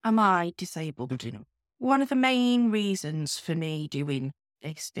Am I disabled enough? One of the main reasons for me doing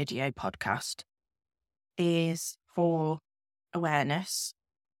this video podcast is for awareness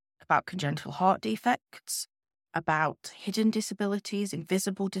about congenital heart defects, about hidden disabilities,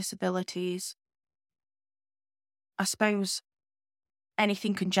 invisible disabilities. I suppose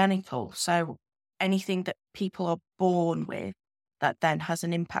anything congenital, so anything that people are born with that then has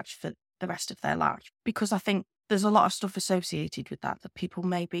an impact for the rest of their life. Because I think there's a lot of stuff associated with that people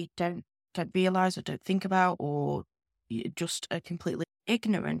maybe don't realise or don't think about, or just are completely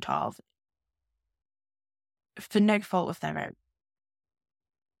ignorant of for no fault of their own.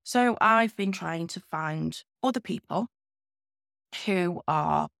 So I've been trying to find other people who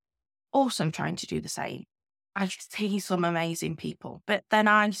are also trying to do the same. I see some amazing people, but then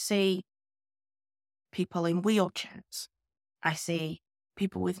I see people in wheelchairs. I see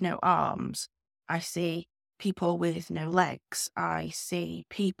people with no arms. I see people with no legs. I see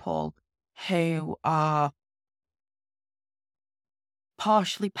people who are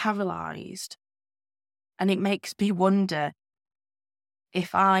partially paralysed. And it makes me wonder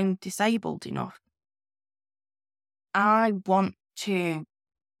if I'm disabled enough. I want to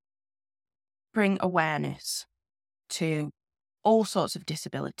bring awareness to all sorts of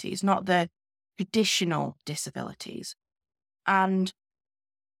disabilities, not the traditional disabilities. And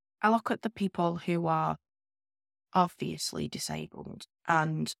I look at the people who are obviously disabled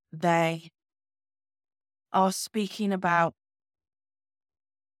and they are speaking about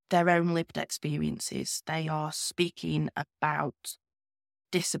their own lived experiences. They are speaking about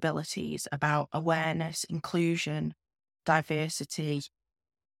disabilities, about awareness, inclusion, diversity,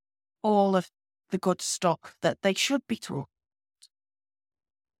 all of the good stuff that they should be taught.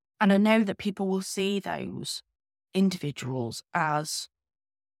 And I know that people will see those individuals as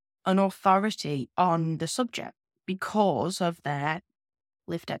an authority on the subject because of their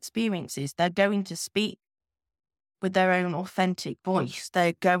lived experiences. They're going to speak with their own authentic voice.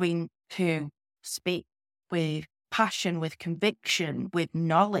 They're going to speak with passion, with conviction, with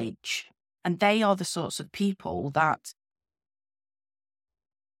knowledge. And they are the sorts of people that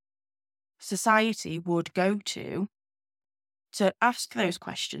society would go to ask those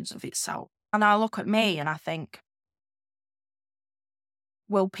questions of itself. And I look at me and I think,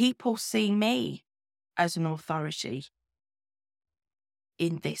 will people see me as an authority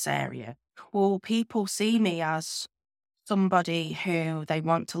in this area? Will people see me as somebody who they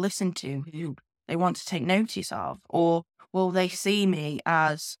want to listen to, who they want to take notice of? Or will they see me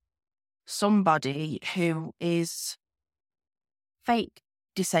as somebody who is fake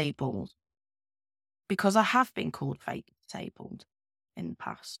disabled? Because I have been called fake disabled in the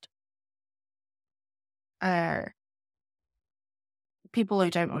past. People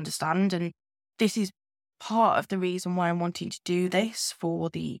who don't understand, and this is part of the reason why I'm wanting to do this, for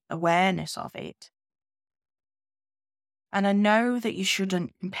the awareness of it. And I know that you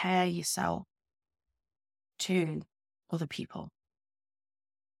shouldn't compare yourself to other people,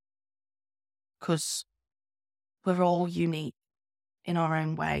 because we're all unique in our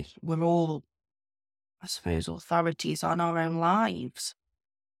own way. We're all, I suppose, authorities on our own lives.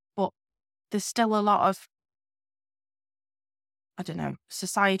 But there's still a lot of, I don't know,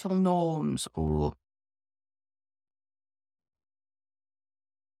 societal norms or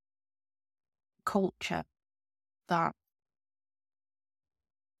culture that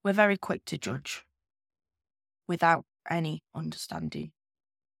we're very quick to judge without any understanding.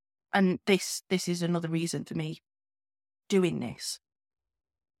 And this is another reason for me doing this.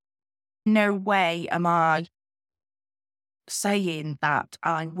 No way am I saying that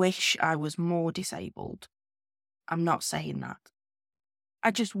I wish I was more disabled. I'm not saying that.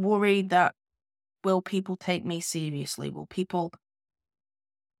 I just worry that, will people take me seriously? Will people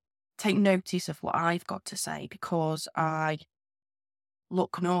take notice of what I've got to say because I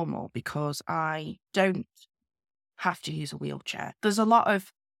look normal, because I don't have to use a wheelchair? There's a lot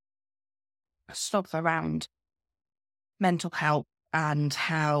of stuff around mental health and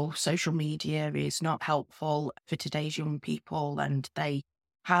how social media is not helpful for today's young people, and they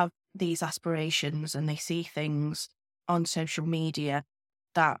have these aspirations and they see things on social media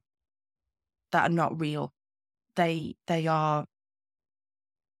that are not real. They're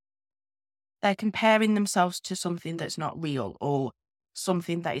comparing themselves to something that's not real or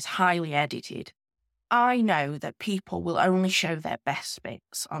something that is highly edited. I know that people will only show their best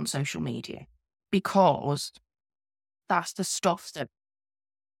bits on social media because that's the stuff that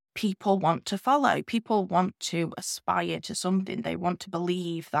people want to follow. People want to aspire to something. They want to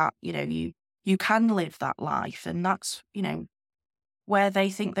believe that, you can live that life, and that's, where they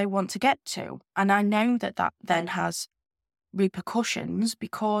think they want to get to. And I know that then has repercussions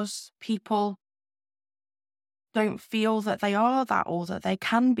because people don't feel that they are that or that they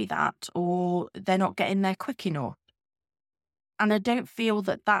can be that or they're not getting there quick enough. And I don't feel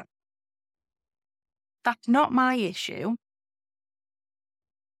that that's not my issue,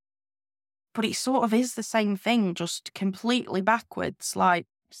 but it sort of is the same thing, just completely backwards. Like,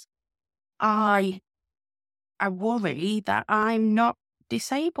 I worry that I'm not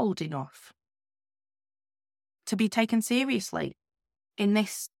disabled enough to be taken seriously in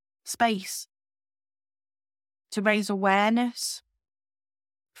this space, to raise awareness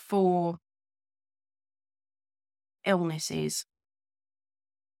for illnesses.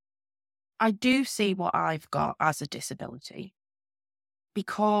 I do see what I've got as a disability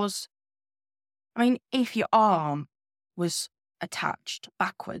because, I mean, if your arm was attached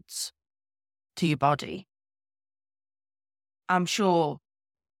backwards to your body, I'm sure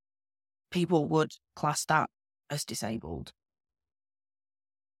people would class that as disabled.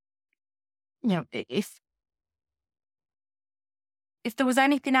 You know, if there was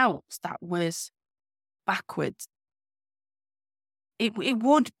anything else that was backwards, it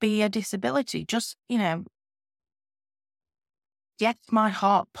would be a disability. Just, yes, my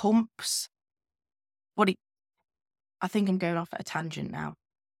heart pumps, but I think I'm going off at a tangent now.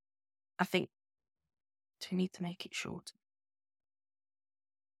 I think do we need to make it short?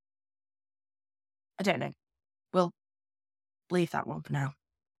 I don't know. We'll leave that one for now.